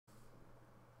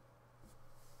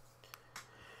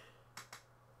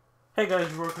Hey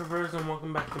guys, Workers, and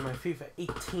welcome back to my FIFA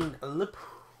 18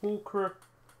 Liverpool career.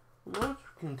 We're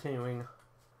continuing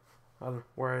on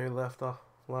where I left off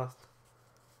last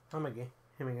time again.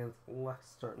 Him against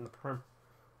Leicester in the Premier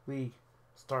League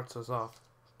starts us off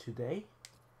today.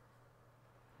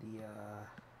 The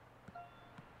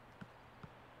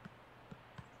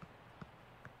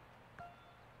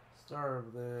start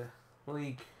of the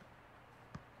league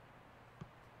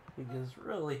is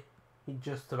really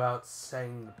just about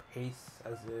setting the pace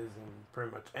as it is in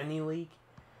pretty much any league.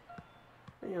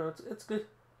 You know, it's good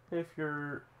if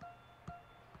you're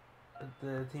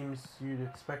the teams you'd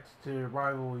expect to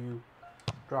rival you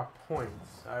drop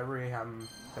points. I really haven't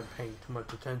been paying too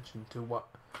much attention to what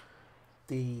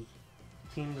the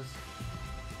teams.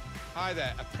 Hi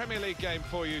there, a Premier League game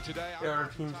for you today. The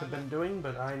other teams have been doing,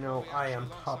 but I know I am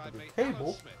top of the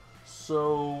table,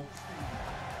 so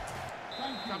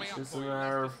it's just a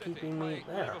matter of keeping me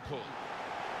there.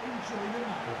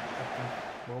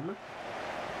 Moment.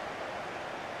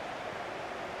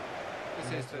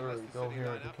 This is where we go here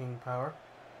at the King Power.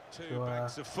 Two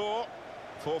backs of four.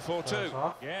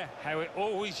 4-4-2. Yeah, how it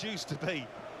always used to be.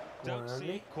 Don't see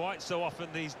it quite so often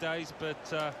these days, but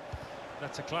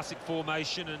that's a classic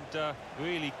formation and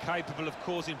really capable of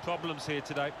causing problems here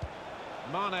today.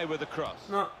 Mane with the cross.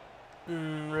 Not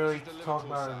really to talk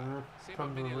about it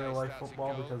from the real life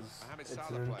football because it's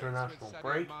an international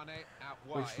break,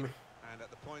 which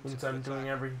means I'm doing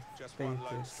everything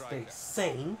to stay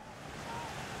sane.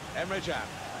 Emre Can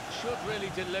should really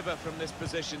deliver from this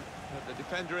position, but the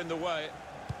defender in the way.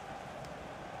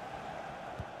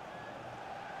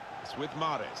 It's with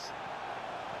Mahrez.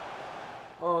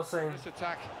 All saying This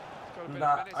attack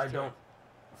that I don't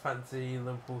fancy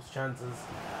Liverpool's chances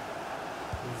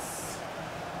is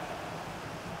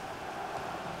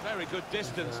very good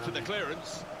distance to the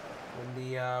clearance.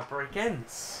 when the break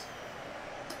ends.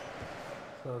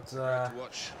 So it's to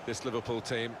watch this Liverpool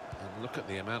team and look at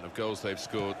the amount of goals they've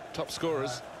scored. Top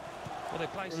scorers. Well, they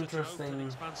play such an open,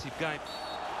 expansive game.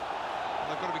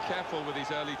 They've got to be careful with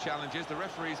these early challenges. The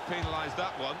referee's penalised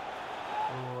that one.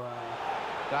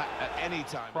 That at any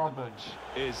time in the match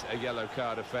is a yellow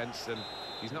card offence, and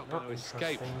he's not going to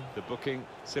escape the booking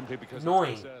simply because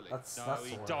annoying. It's early. That's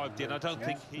He dived in. I don't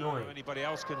think he or anybody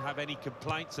else can have any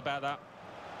complaints about that.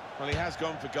 Well, he has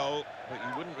gone for goal, but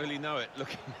you wouldn't really know it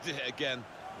looking at it again.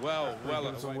 Well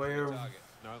away from the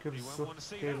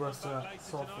target. gave us a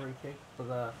soft free kick,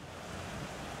 but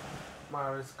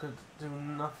Mahrez could do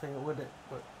nothing with it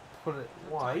but put it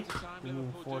wide.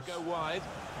 Liverpool do go wide.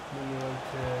 To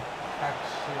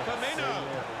actually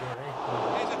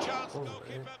Here's a chance,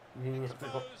 goalkeeper.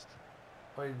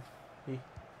 All he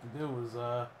to do was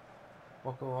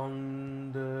walk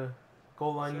along the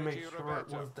goal line to make sure it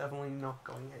was definitely not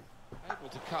going in. Able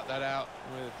to cut that out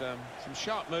with some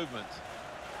sharp movement.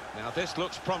 Now this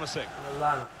looks promising.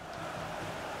 Lallana.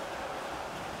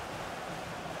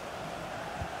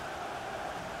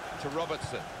 To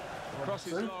Robertson.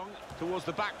 Crosses long towards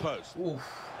the back post. Oof.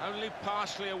 Only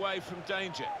partially away from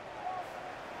danger.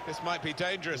 This might be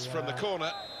dangerous from the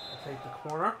corner. Take the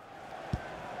corner.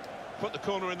 Put the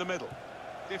corner in the middle.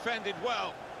 Defended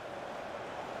well.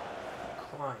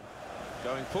 Climb.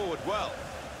 Going forward well.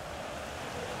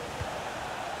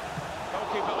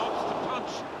 Goalkeeper opts to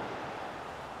punch.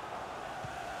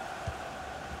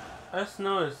 I just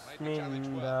noticed, it's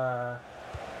Mane.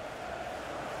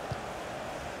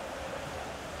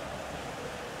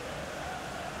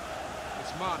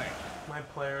 my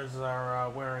players are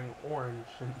wearing orange,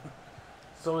 and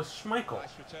so is Schmeichel.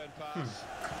 Nice return pass.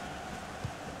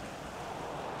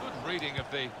 Good reading of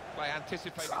the by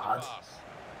anticipating the pass.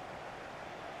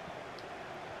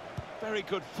 Very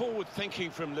good forward thinking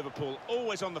from Liverpool,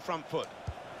 always on the front foot.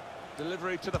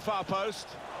 Delivery to the far post.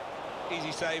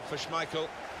 Easy save for Schmeichel.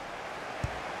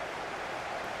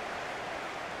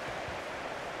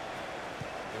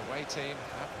 The away team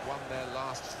have won their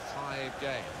last 5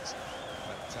 games.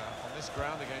 But on this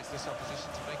ground against this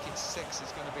opposition, to make it 6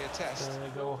 is going to be a test.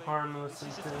 Go harmlessly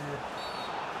to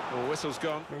Oh, whistle's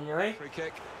gone. Mignolet. Free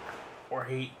kick. Or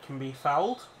he can be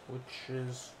fouled, which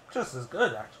is just as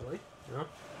good, actually. You know.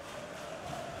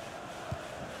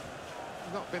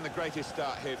 Not been the greatest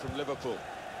start here from Liverpool.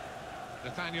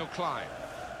 Nathaniel Klein.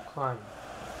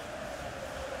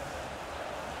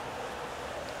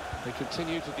 They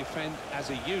continue to defend as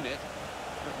a unit,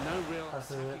 but no real.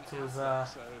 Passing it to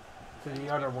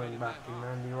the other wing back in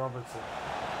Andy Robertson.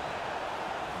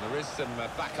 And there is some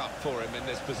backup for him in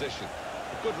this position.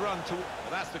 A good run to. Well,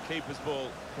 that's the keeper's ball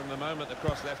from the moment the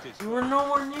cross left it. You were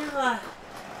nowhere near that.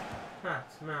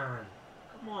 Man,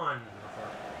 come on.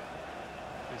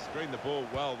 He screened the ball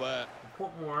well there.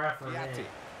 Put more effort in.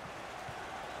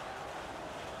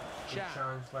 Chan.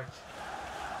 challenge by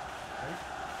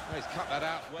He's cut that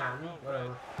out well. Chan, well whatever.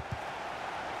 read.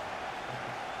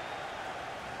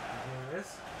 Doing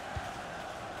this.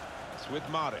 It's with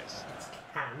Mahrez. It's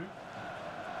Can.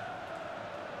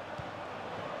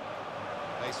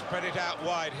 They spread it out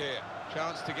wide here.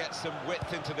 Chance to get some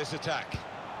width into this attack.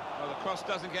 Well, the cross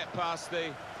doesn't get past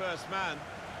the first man.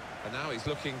 And now he's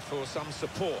looking for some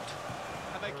support.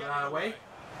 And they get it away.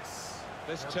 Yes.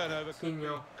 This Yep. turnover could be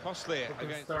costly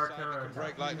against a side that can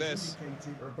break like this.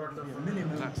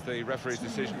 That's the referee's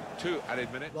decision. 2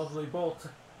 added minutes. Lovely ball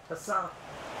to Sal.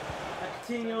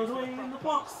 Coutinho's waiting in the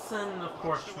box, and of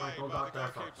course Michael got there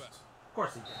first. Of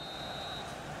course he did.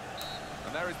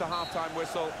 And there is the half-time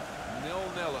whistle.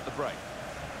 0-0 at the break.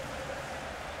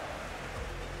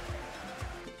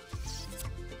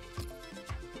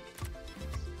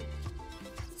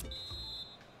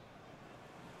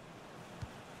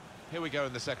 Here we go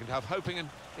in the second half, hoping and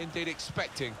indeed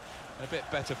expecting a bit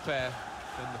better fare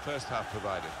than the first half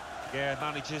provided. Yeah,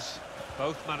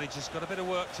 both managers got a bit of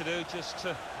work to do just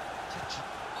to...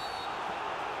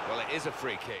 Well, it is a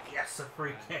free kick. Yes, a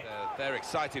free kick. They're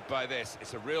excited by this.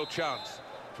 It's a real chance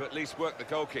to at least work the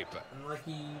goalkeeper. And like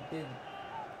he did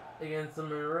against the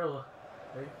Marilla,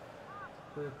 right?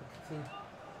 The team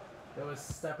that was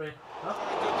stepping up.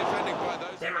 Good defending by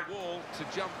those Damn on the wall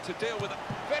to jump to deal with it.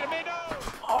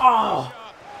 Firmino! Oh!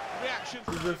 Reaction.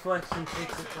 The deflection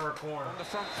takes it for a corner. On the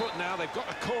front foot now, they've got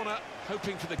a corner,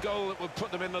 hoping for the goal that would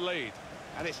put them in the lead.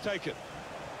 And it's taken.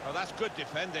 Oh, that's good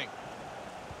defending.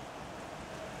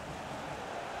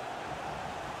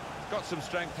 Got some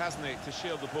strength, hasn't he, to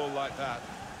shield the ball like that.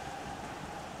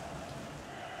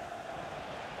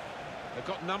 They've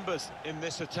got numbers in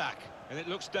this attack, and it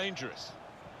looks dangerous.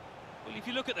 Well, if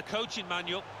you look at the coaching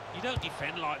manual, you don't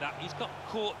defend like that. He's got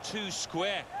caught too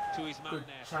square to his man Good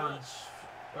there. challenge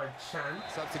by Chan.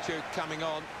 Substitute coming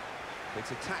on.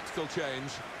 It's a tactical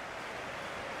change.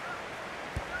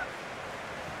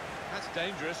 That's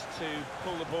dangerous to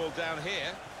pull the ball down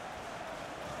here.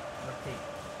 Repeat.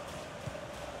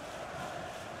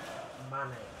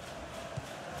 Mane.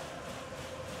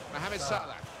 Mohamed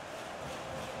Salah.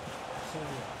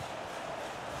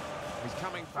 He's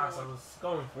coming Pass I forward. was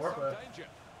going for, Some but danger.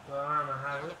 the Arma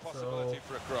has Another it, so possibility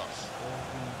for a cross.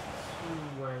 it'll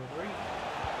be 2 angry.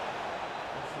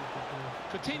 Let's see if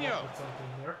we can Coutinho. come up with something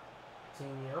here.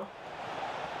 Coutinho.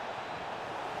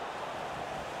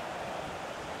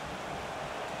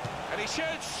 And he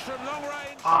shoots from long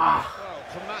range. Ah! Well,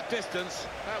 from that distance,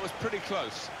 that was pretty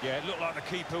close. Yeah, it looked like the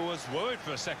keeper was worried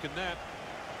for a second there.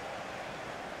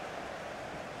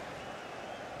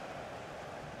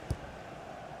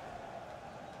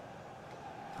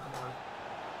 Come on.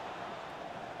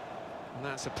 And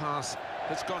that's a pass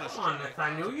that's gone Come on, astray.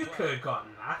 Nathaniel, you could have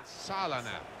gotten that. Salah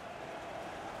now.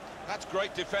 That's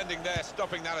great defending there,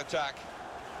 stopping that attack.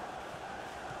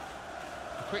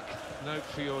 A quick note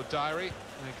for your diary.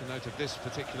 Make a note of this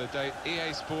particular date.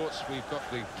 EA Sports, we've got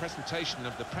the presentation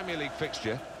of the Premier League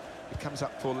fixture. It comes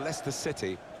up for Leicester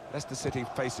City. Leicester City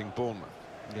facing Bournemouth.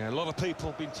 Yeah, a lot of people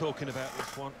have been talking about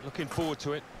this one. Looking forward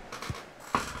to it.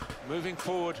 Moving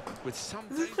forward with some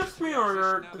Is it danger just to me, the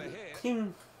or opposition. Now they're here.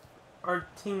 our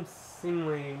team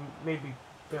seemingly maybe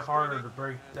a bit harder to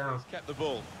break down? He's kept the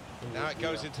ball. Now it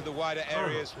goes into the wider Oh,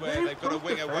 areas where they they've got a improved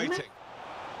winger defending? waiting.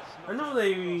 I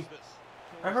know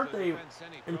I heard they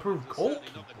improved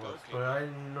goalkeepers, but I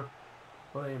didn't know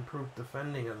they improved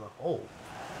defending as a whole.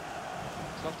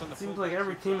 It Seems like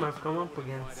every team I've come up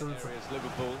against since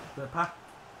Liverpool the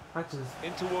matches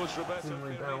in towards Roberto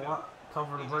seemingly been a Firmino. lot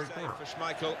tougher to break down. For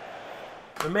Schmeichel.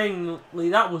 And mainly,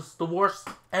 that was the worst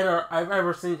header I've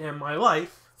ever seen in my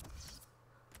life.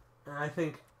 And I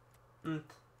think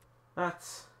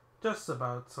that's just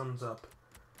about sums up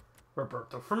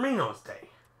Roberto Firmino's day.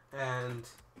 And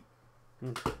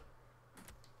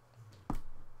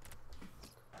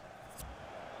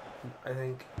I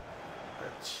think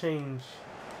a change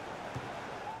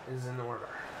is in order.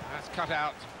 That's cut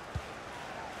out.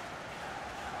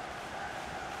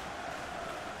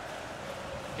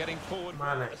 Getting forward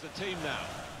Mane. as a team now.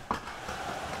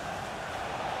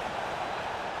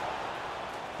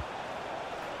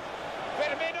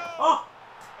 Firmino! Oh!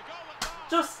 A goal at last.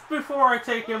 Just before I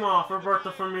take him off,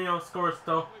 Roberto Firmino scores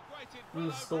though in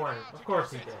the story. Of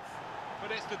course he did.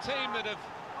 But it's the team that have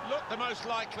looked the most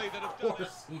likely that have Of done it.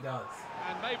 course he does.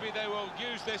 And maybe they will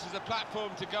use this as a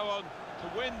platform to go on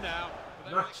to win now. But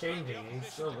they Not will expect the changing, he's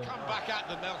opposition still to gonna come go. back at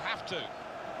them, they'll have to.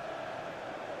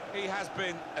 He has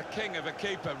been a king of a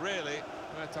keeper, really,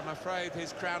 but I'm afraid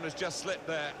his crown has just slipped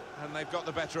there, and they've got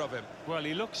the better of him. Well,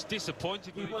 he looks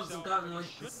disappointed. He with wasn't himself. gotten like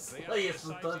He the shouldn't be. slayest of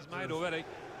Mistakes he's made touches. already.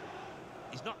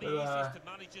 He's not the easiest of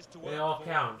managers to work they all for,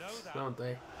 count, I know that. don't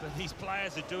they? But these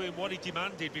players are doing what he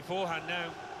demanded beforehand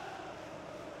now.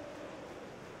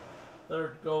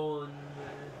 Third goal in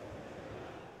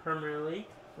the Premier League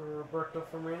for Roberto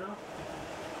Firmino.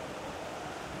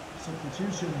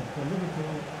 Substitution for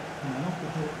Liverpool coming off the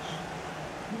pitch.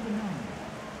 Number 9,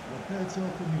 Roberto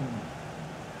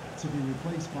Firmino, to be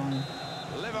replaced by...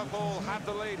 Liverpool have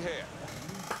the lead here.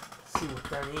 See what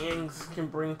Danny Ings can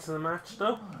bring to the match,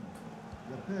 though.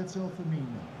 Roberto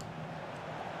Firmino.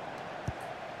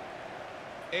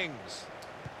 Ings.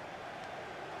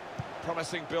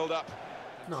 Promising build-up.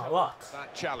 Not a lot.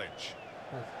 That challenge.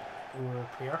 It will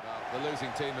appear. Well, the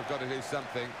losing team have got to do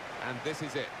something, and this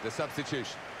is it, the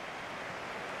substitution.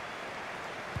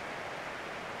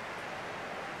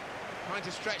 Trying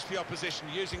to stretch the opposition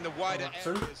using the wider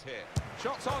areas here.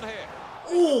 Shots on here.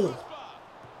 Ooh!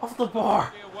 Off the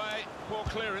bar. Away. Poor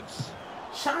clearance.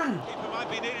 Shan! Keeper might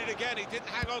be needed again. He didn't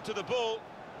hang on to the ball.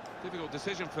 Difficult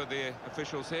decision for the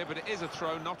officials here, but it is a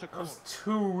throw, not a corner. Those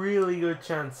two really good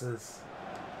chances.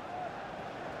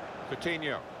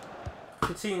 Coutinho.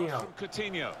 Coutinho.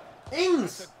 Coutinho.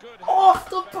 Ings! Off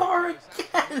the bar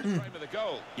again! Frame of the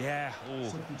goal. Yeah,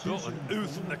 got an oof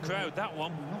from the crowd, that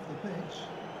one. Off the pitch.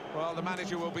 Well, the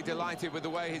manager will be delighted with the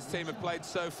way his team have played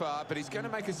so far, but he's going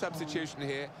to make a substitution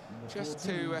here just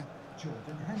to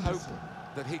hope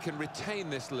that he can retain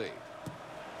this lead.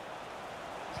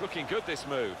 It's looking good, this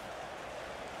move.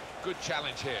 Good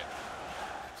challenge here.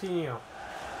 Coutinho.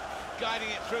 Guiding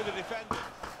it through the defender.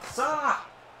 Salah!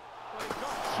 Well, he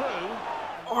got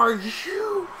through. Are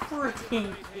you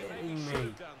freaking kidding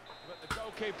me? But the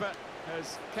goalkeeper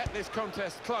has kept this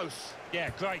contest close. Yeah,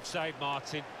 great save,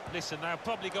 Martin. Listen, they'll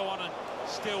probably go on and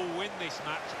still win this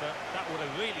match, but that would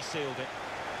have really sealed it.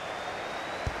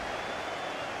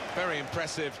 Very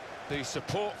impressive, the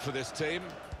support for this team.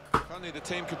 If only the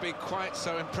team could be quite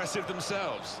so impressive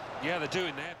themselves. Yeah, they're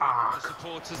doing that. The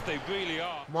supporters, they really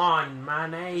are. Come on,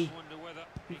 Mane.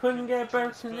 You couldn't get a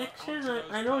better connection?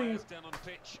 I know you...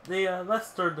 The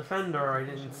Leicester defender, I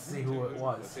didn't see who it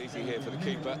was. It's easy here for the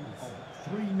keeper.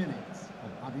 3 minutes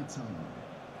of added time.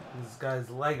 This guy's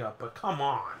leg up, but come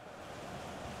on.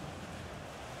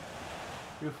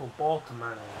 Beautiful ball to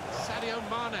Mane. Sadio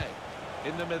Mane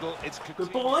in the middle. It's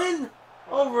Good ball in!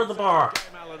 Over the bar.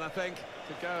 Allen, I think,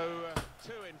 to go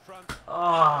 2 in front.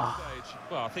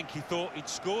 Well, I think he thought he'd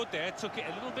scored there, took it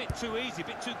a little bit too easy, a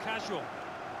bit too casual.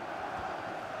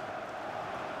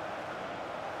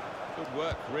 Good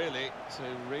work, really, to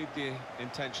read the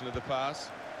intention of the pass.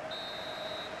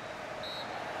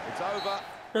 It's over.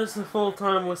 There's the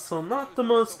full-time whistle. Not the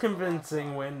most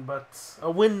convincing win, but a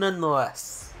win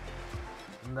nonetheless.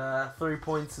 And 3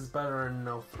 points is better than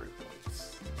no 3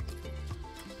 points.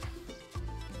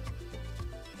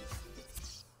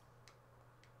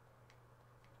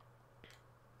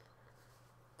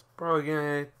 It's probably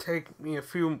gonna take me a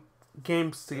few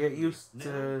games to get used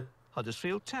to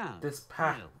Huddersfield Town. this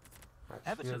pack.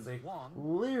 Everton They 1.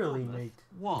 clearly made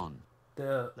 1.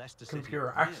 the Leicester City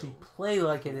computer actually 0. play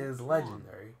like it is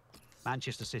legendary.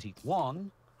 Manchester City 1.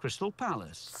 Crystal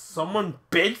Palace. Someone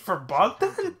bid for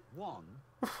Bogdan? 1.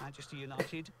 Manchester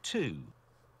United 2.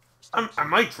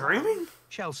 Am I dreaming?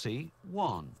 Chelsea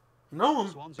 1. No, I'm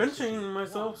Swansea City, benching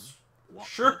myself. 1.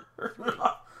 Sure. Watford 3.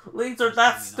 Leeds are West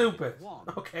that Ham stupid. United 1.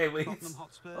 Okay, Tottenham Leeds.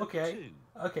 Hotspur Okay.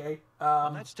 2. Okay.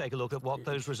 Let's take a look at what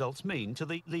those results mean to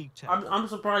the league table. I'm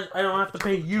surprised I don't have to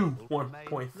pay you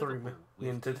 1.3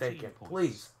 million to take it.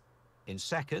 Please. In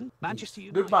second, Manchester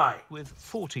United Goodbye. with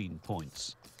 14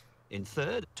 points. In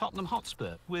third, Tottenham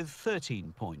Hotspur with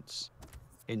 13 points.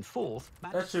 In fourth,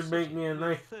 That should make me a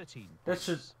nice. That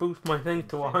should boost my thing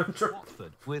to 100.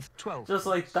 Watford with 12. Just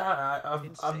like that,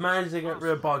 I've managed to get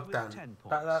rid of Arsenal with Bogdan. 10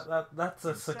 points. That's a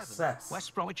In seventh, success.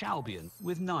 West Bromwich Albion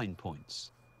with 9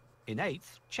 points. In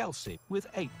eighth, Chelsea with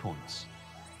 8 points.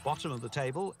 Bottom of the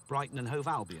table, Brighton and Hove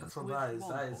Albion So with that is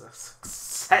 1 a point. Then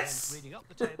success. reading up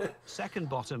the table, second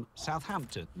bottom,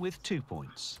 Southampton with 2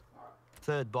 points.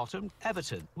 Third bottom,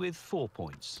 Everton with 4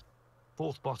 points.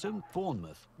 Fourth bottom,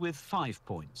 Bournemouth with 5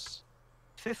 points.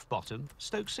 Fifth bottom,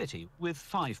 Stoke City with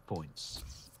 5 points.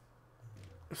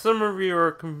 If some of you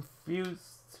are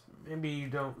confused, maybe you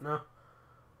don't know.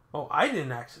 Oh, I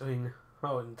didn't actually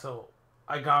know until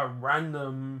I got a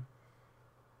random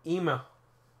email.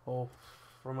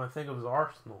 From I think it was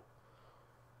Arsenal.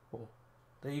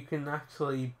 That you can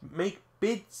actually make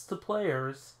bids to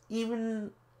players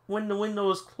even when the window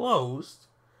is closed.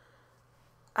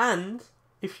 And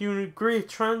if you agree a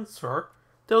transfer,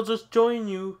 they'll just join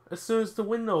you as soon as the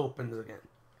window opens again.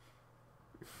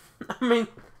 I mean,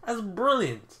 that's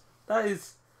brilliant. That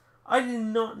is... I did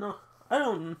not know... I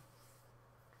don't...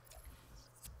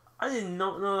 I didn't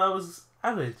know that was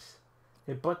added.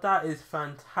 Okay, but that is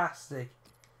fantastic.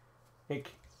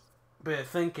 Like, bit of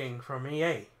thinking from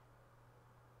EA.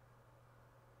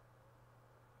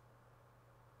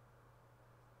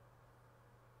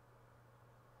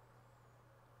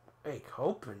 Hey,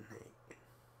 Copenhagen.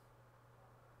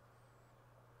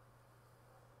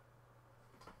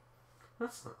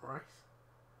 That's not right.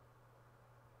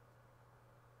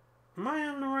 Am I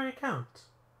on the right account?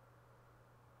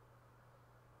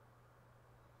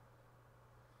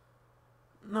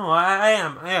 No, I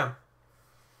am.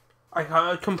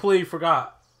 I completely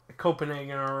forgot.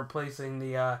 Copenhagen are replacing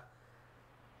the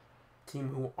team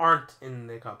who aren't in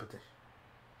the competition.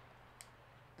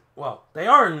 Well, they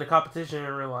are in the competition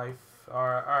in real life.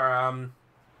 I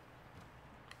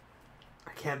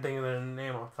can't think of the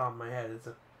name off the top of my head. Is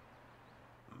it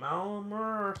Malmer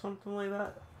or something like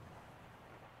that?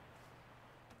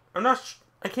 I'm not.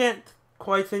 I can't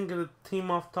quite think of the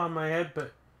team off the top of my head,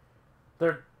 but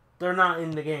they're not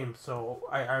in the game. So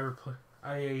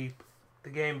the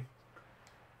game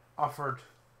offered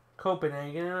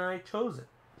Copenhagen, and I chose it.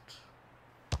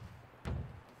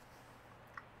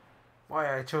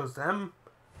 Why I chose them,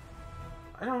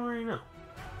 I don't really know.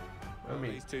 Well,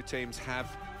 these two teams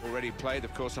have already played,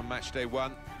 of course, on match day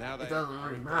 1. Now it doesn't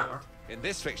really matter. In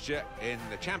this fixture, in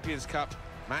the Champions Cup,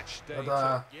 match day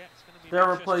 2. They're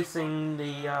replacing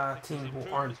the team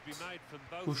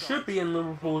who should be in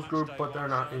Liverpool's group, but they're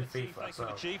not in FIFA.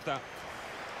 So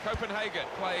Copenhagen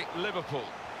play Liverpool.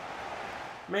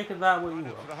 Make of that what you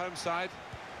will. For the home side,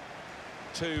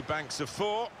 2 banks of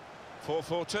 4,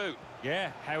 4-4-2.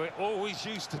 Yeah, how it always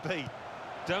used to be.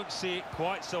 Don't see it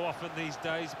quite so often these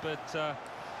days, but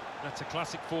that's a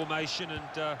classic formation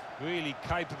and really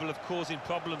capable of causing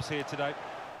problems here today.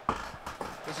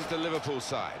 This is the Liverpool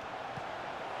side.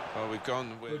 Well, we've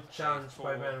gone with good challenge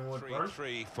by Ben Woodburn.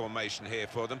 3-3 formation here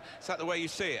for them. Is that the way you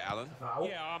see it, Alan? No.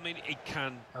 Yeah, I mean, it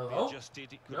can be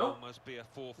adjusted. It could almost be a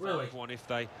 4-5-1 if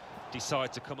they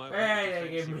decide to come over. Hey, they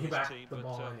gave me back the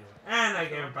ball anyway. And I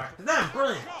gave it back to them.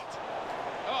 Brilliant.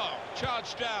 Oh,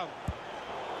 charged down.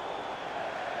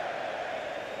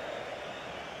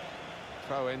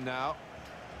 Throw in now.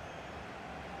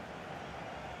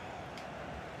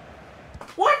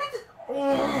 What did it?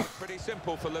 Oh. Pretty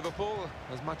simple for Liverpool,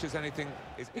 as much as anything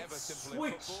is ever simple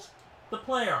in football. Switched the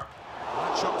player.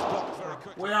 That shot's blocked very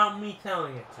quickly. Without me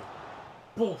telling it to.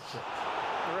 Bullshit.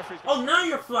 Oh, now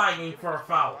you're flagging for a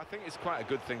foul. I think it's quite a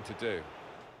good thing to do.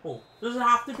 Oh, does it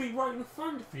have to be right in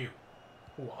front of you?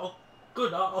 Oh,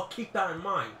 good, I'll keep that in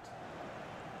mind.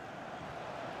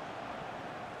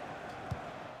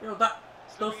 You know,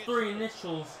 those 3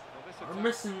 initials are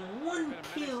missing one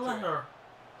key letter.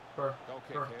 Or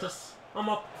just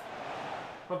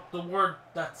up the word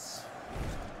that's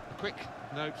a quick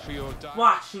note for your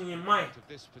flashing in my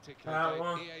this particular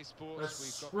day. EA Sports,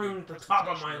 screamed the top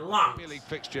of my lungs. Premier League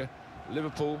fixture,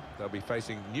 Liverpool, they'll be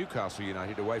facing Newcastle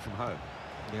United away from home.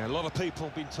 Yeah, a lot of people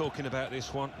have been talking about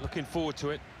this one. Looking forward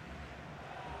to it.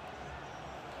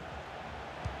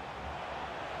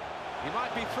 He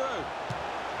might be through.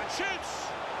 And shoots!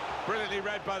 Brilliantly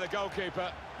read by the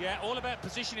goalkeeper. Yeah, all about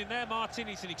positioning there, Martin.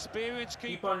 He's an experienced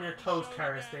keeper. Keep on your toes,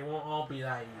 Karras. They won't all be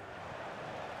that easy.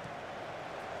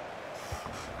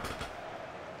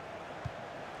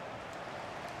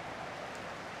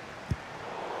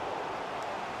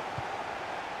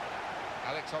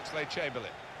 Alex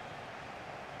Oxlade-Chamberlain.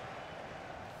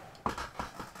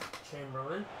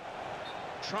 Chamberlain.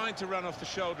 Trying to run off the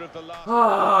shoulder of the last.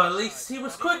 Oh, at least he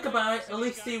was quick about it. At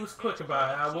least he was quick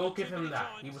about it. I will give him that.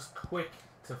 He was quick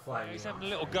to flag. He's having a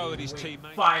little go at his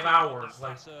teammate. 5 hours,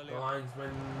 like the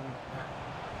linesman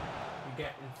you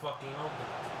get in fucking open.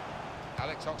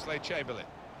 Alex Oxlade-Chamberlain.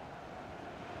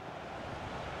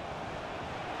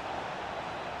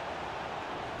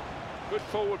 Good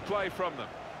forward play from them.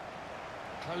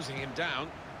 Closing him down.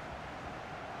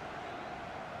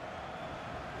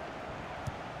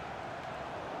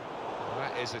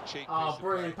 That is a cheap piece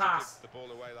brilliant of pass. the ball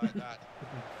away like that.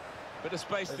 Bit of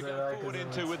space to go forward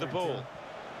into with the ball.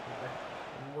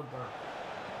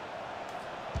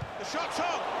 The shot's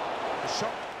on. The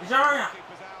shot. Jaria.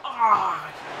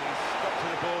 Ah! He's got to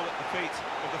the ball at the feet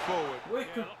of the forward.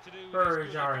 Wicked for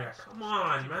Jaria. Come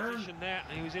on, man. There,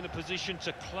 and he was in a position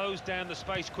to close down the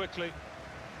space quickly.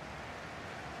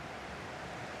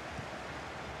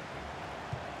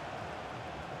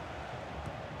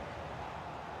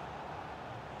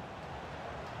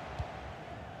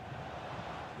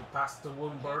 Past the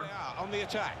Woodburn. On the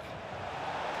attack.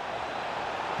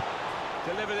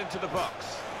 Delivered into the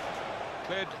box.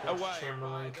 Cleared away.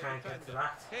 Chamberlain can't get to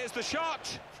that. Here's the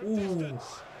shot. Ooh.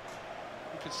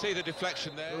 You can see the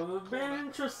deflection there. It would have been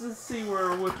interesting to see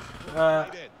where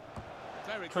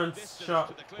Trent's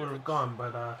shot would have gone,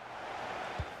 but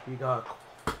he got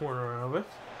a corner out of it.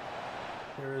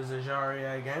 Here is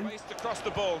Ajaria again. Raced across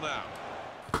the ball now.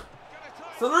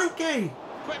 Solanke!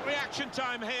 Quick reaction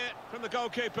time here from the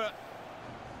goalkeeper.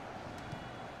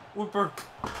 Woodburn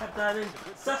kept that in.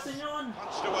 Sessignon!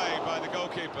 Punched away by the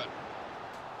goalkeeper.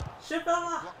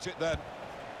 Chibella! Blocked it then.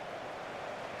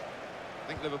 I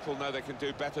think Liverpool know they can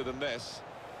do better than this.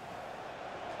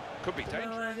 Could be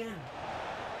dangerous. Again.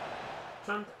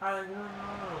 Trent Alexander.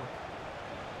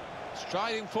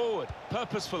 Striding forward,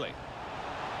 purposefully.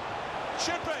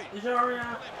 Should be!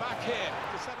 Ajaria! Back here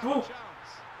to set up Whoa. a chance.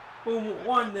 Boom,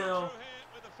 1-0.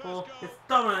 Well, it's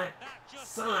Dominic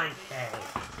Solanke.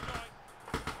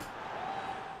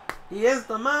 He is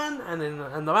the man, and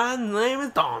the man's name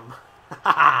is Dom.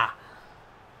 I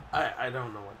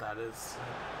don't know what that is.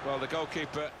 Well, the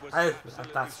goalkeeper was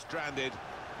absolutely stranded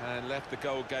and left the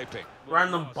goal gaping.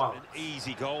 Random ball. An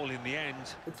easy goal in the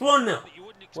end. It's 1-0. That you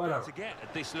wouldn't expect Whatever. to get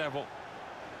at this level.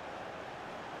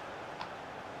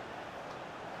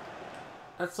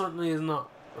 That certainly is not.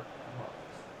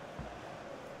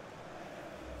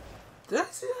 Did I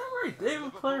see that right?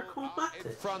 David Player In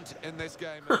Colmatic. front in this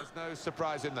game, and there's no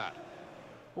surprise in that.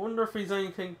 I wonder if he's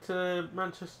anything to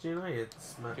Manchester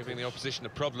United's match. Giving the opposition a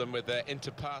problem with their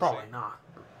interpassing. Probably not.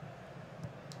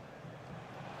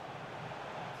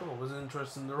 So it was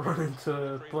interesting to run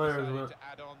into players with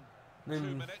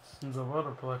names of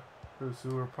other players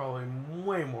who were probably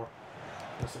way more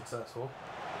successful.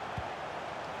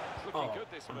 Looking good,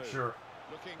 this I'm move. sure.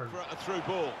 Looking for a through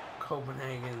ball.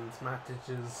 Copenhagen's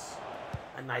Matic is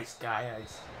a nice guy.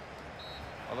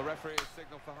 Well, the referee has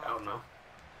signalled for I don't half. know.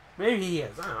 Maybe he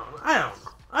is. I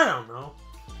don't know.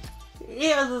 He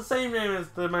has the same name as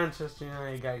the Manchester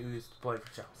United guy who used to play for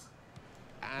Chelsea.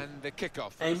 And the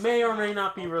kickoff. They may or may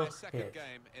not be of real. their second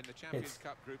game in the Champions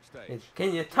Cup group stage.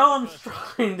 Can you tell I'm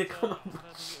trying to come up with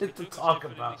shit to talk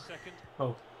about?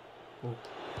 Oh.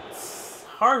 It's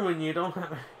hard when you don't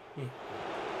have.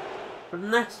 For the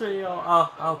next video,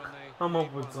 I'll come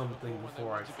up with something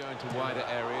before I go into wider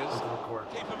areas. record.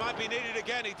 Keeper might be needed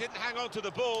again. He didn't hang on to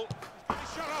the ball.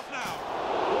 He's shot off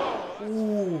now. Whoa,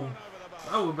 Ooh,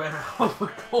 that would have been a hell of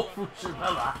a goal from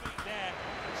Chibella. There,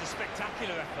 it's a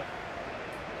spectacular effort.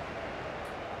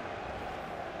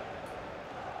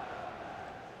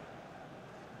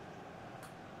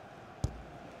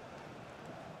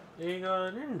 He got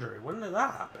an injury. When did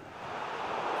that happen?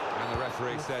 And the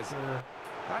referee says,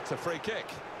 that's a free kick.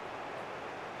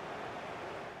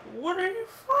 What are you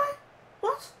fighting?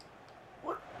 What?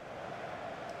 What?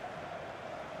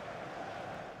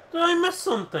 Did I miss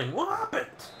something? What happened?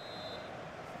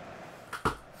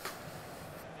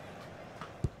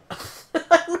 Did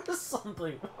I miss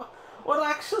something? What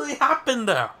actually happened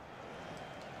there?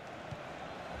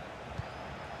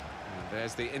 And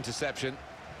there's the interception.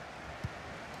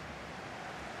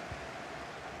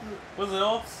 Was it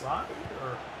offside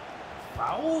or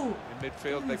foul? In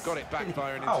midfield, they've got it back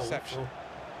via an Foul, interception.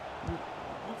 so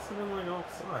must have been like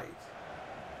offside.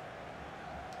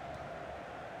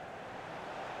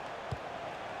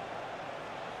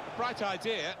 A bright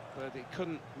idea, but he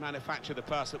couldn't manufacture the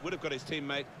pass that would have got his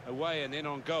teammate away and in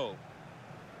on goal.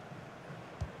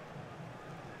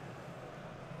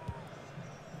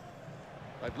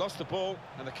 They've lost the ball,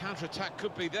 and the counter-attack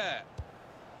could be there.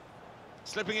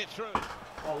 Slipping it through.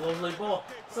 Oh, lovely ball.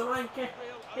 Solanke,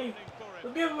 hey,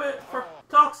 we'll give it for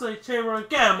Toxic Chamber and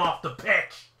get him off the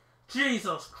pitch.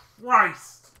 Jesus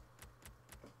Christ.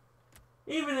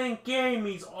 Even in game,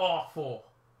 he's awful.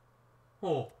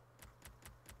 Oh.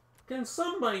 Can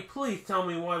somebody please tell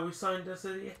me why we signed this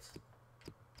idiot?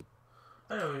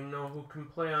 I don't even know who can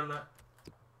play on that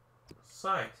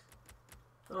side.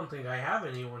 I don't think I have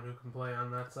anyone who can play on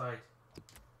that side.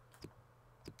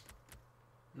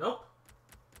 Nope.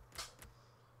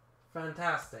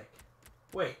 Fantastic.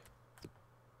 Wait.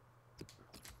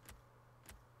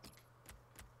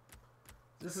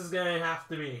 This is gonna have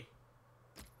to be.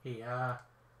 Hey,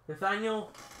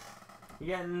 Nathaniel,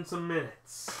 you're getting some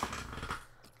minutes.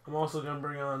 I'm also gonna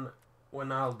bring on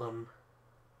Wijnaldum.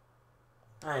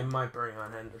 I might bring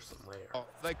on Henderson later. Oh,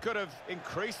 they could have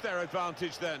increased their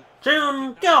advantage then.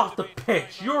 Jalen, get off the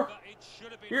pitch. You're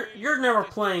never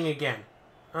playing again.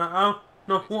 I don't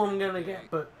know who I'm gonna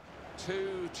get, but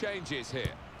Two changes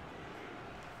here.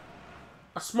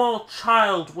 a small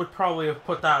child would probably have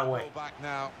put that away. Ball back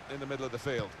now in the middle of the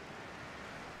field.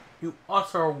 You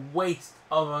utter waste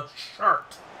of a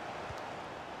shirt.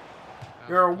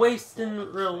 You're a waste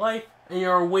in real life, and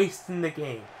you're a waste in the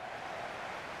game.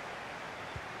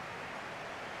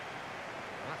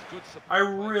 That's I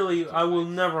will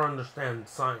never understand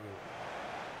signing.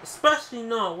 Especially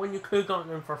not when you could have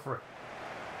gotten him for free.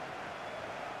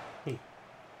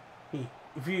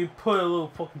 If you put a little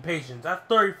fucking patience, that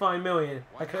 35 million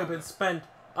that could have been spent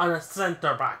on a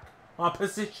centre back, on a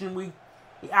position we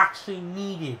actually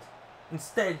needed.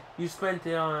 Instead, you spent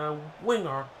it on a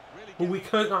winger who we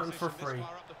could have gotten for free.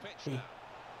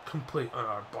 Complete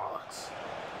utter bollocks.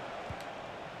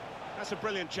 That's a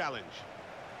brilliant challenge.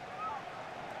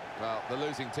 Well, the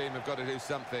losing team have got to do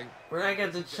something. When I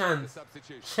get the chance,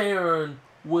 Sharon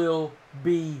will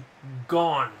be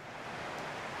gone.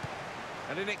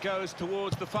 And in it goes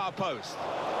towards the far post.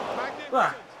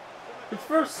 Look, his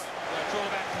first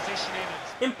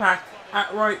impact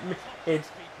at right mid,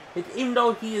 even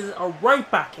though he is a right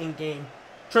back in game,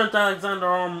 Trent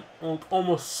Alexander-Arnold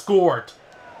almost scored.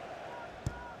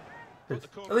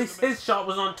 At least his shot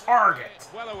was on target.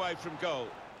 Well away from goal.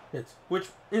 Which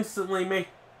instantly makes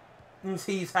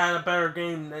he's had a better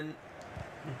game than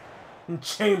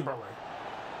Chamberlain.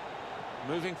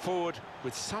 Moving forward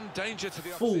with some danger to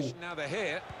the opposition. Now they're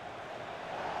here.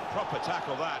 Proper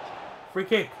tackle that. Free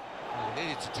kick. He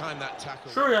needed to time that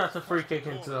tackle. Sure, that's a free kick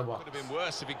into the box. Could have been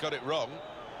worse if he got it wrong.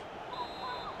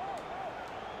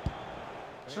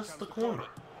 Just the corner.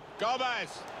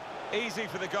 Gomez. Easy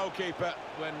for the goalkeeper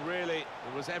when really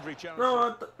there was every chance.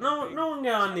 No one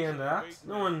got on the end of that.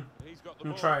 No one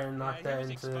can try and knock that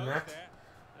into the net.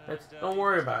 Don't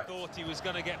worry about it. Thought he was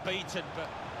going to get beaten, but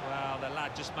well, the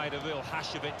lad just made a real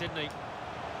hash of it, didn't he?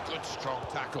 Good strong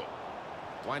tackle.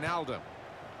 Wijnaldum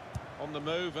on the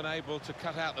move and able to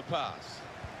cut out the pass.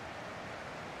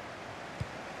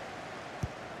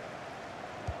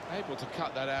 Able to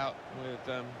cut that out with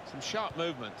some sharp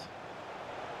movement.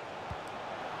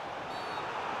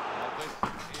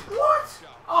 What?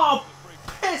 Oh,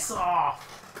 piss off!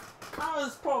 That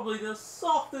was probably the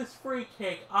softest free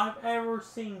kick I've ever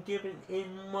seen given in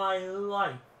my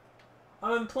life.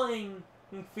 I've been playing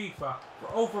in FIFA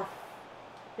for over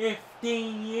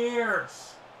 15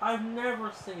 years. I've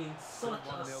never seen such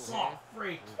a soft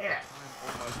free kick.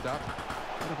 Almost up.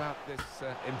 What about this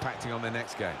impacting on the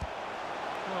next game?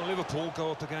 Well, Liverpool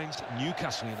go up against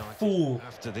Newcastle United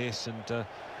after this, and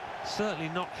certainly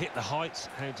not hit the heights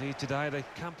out here today. They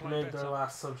can play Made better. their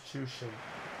last substitution.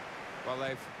 Well,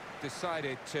 they've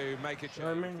decided to make a change.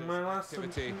 I make my last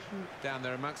substitution down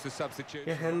there amongst the substitutes.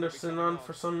 Get Henderson on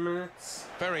for some minutes.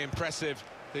 Very impressive,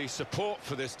 the support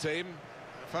for this team.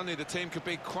 If only the team could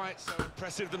be quite so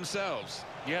impressive themselves.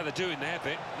 Yeah, they're doing their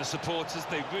bit. The supporters,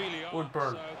 they really are.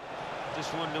 Woodburn. So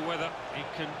just wonder whether it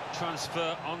can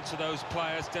transfer onto those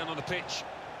players down on the pitch.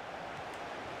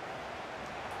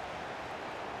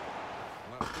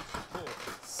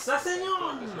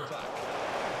 Sassignon!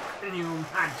 Can you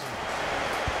imagine?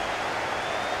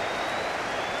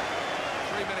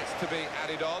 3 minutes to be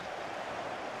added on.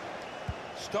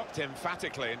 Stopped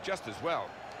emphatically and just as well.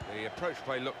 The approach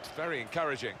play looked very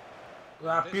encouraging.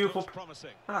 That beautiful.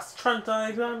 That's Trent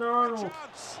Alexander-Arnold.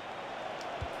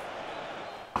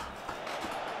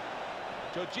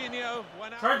 Jorginho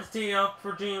went out. Tried to tee up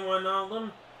for Gene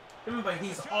Wijnaldum, but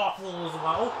he's awful as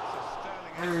well.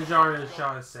 And Jardine's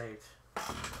shot is saved.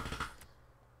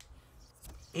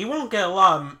 He won't get a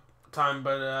lot of time,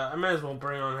 but I might as well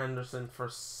bring on Henderson for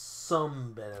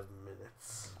some bit of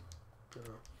minutes. You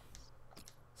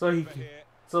know.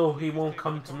 So he won't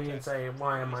come to me and say,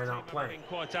 why am I not playing?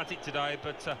 Quite at it today,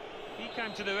 but he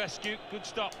came to the rescue. Good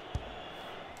stop.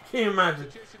 Can you imagine?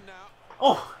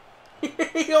 Oh!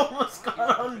 He almost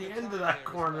got on the end of that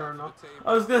corner. No?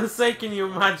 I was going to say, can you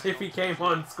imagine if he came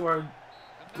on and scored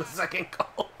the second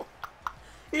goal?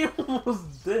 He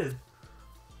almost did.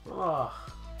 Oh.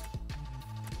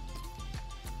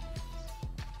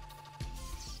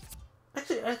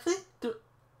 Actually, I think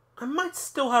I might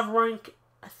still have Ryan.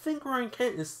 I think Ryan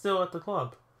Kent is still at the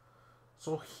club,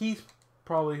 so he's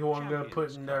probably who I'm going to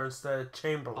put in there instead of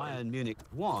Chamberlain. Bayern Munich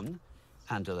 1,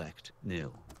 Anderlecht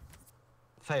 0.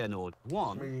 Feyenoord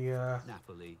 1,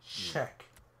 Napoli 0. Check.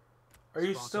 Are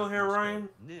you still here, Ryan?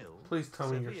 Please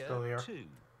tell me you're still here. 2.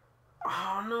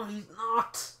 Oh no, he's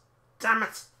not. Damn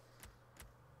it.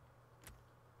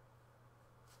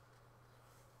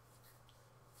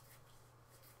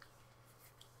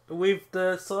 We've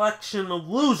the selection of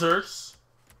losers.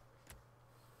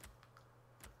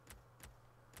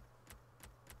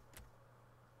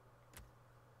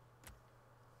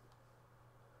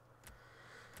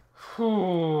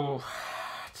 Whew.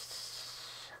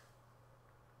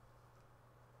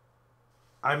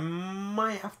 I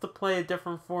might have to play a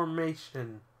different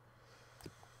formation.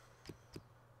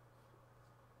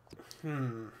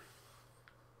 Do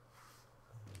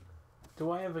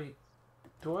I have a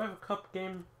cup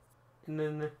game And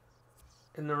then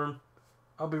in the room,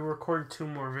 I'll be recording 2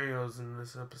 more videos in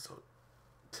this episode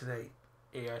today.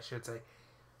 Yeah, I should say.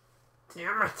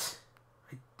 Damn it!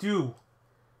 I do.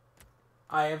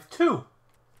 I have 2.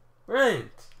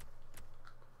 Brilliant.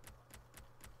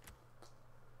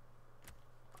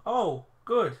 Oh,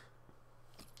 good.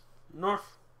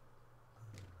 North.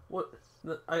 What?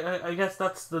 I guess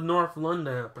that's the North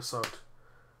London episode.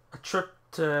 A trip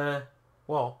to,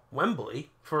 well,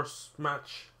 Wembley. First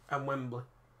match at Wembley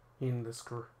in this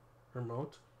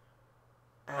remote.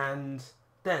 And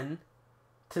then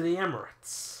to the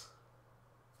Emirates.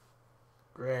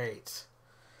 Great.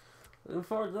 Looking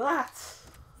forward to that.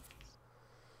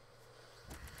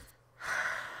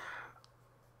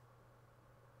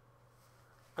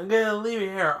 I'm gonna leave it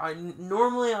here.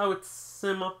 Normally I would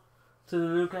sim up to the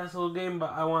Newcastle game,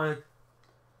 but I want to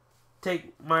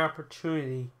take my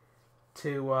opportunity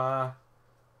to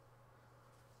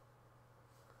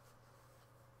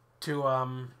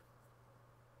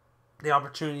the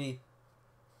opportunity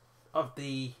of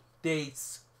the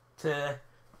dates to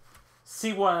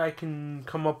see what I can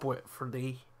come up with for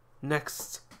the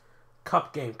next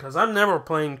cup game, because I'm never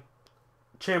playing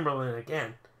Chamberlain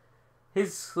again.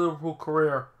 His Liverpool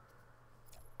career,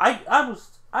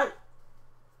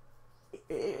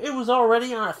 it was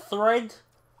already on a thread.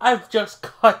 I've just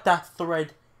cut that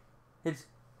thread. It's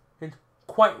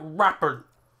quite rapid,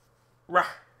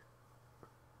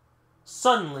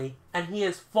 suddenly, and he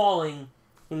is falling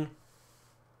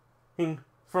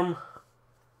from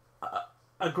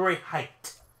a great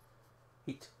height.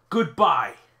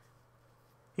 Goodbye,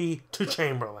 to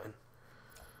Chamberlain.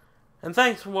 And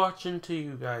thanks for watching to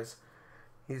you guys.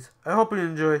 I hope you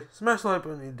enjoyed. Smash the like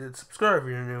button if you did. Subscribe if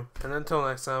you're new. And until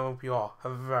next time, I hope you all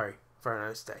have a very, very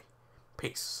nice day.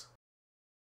 Peace.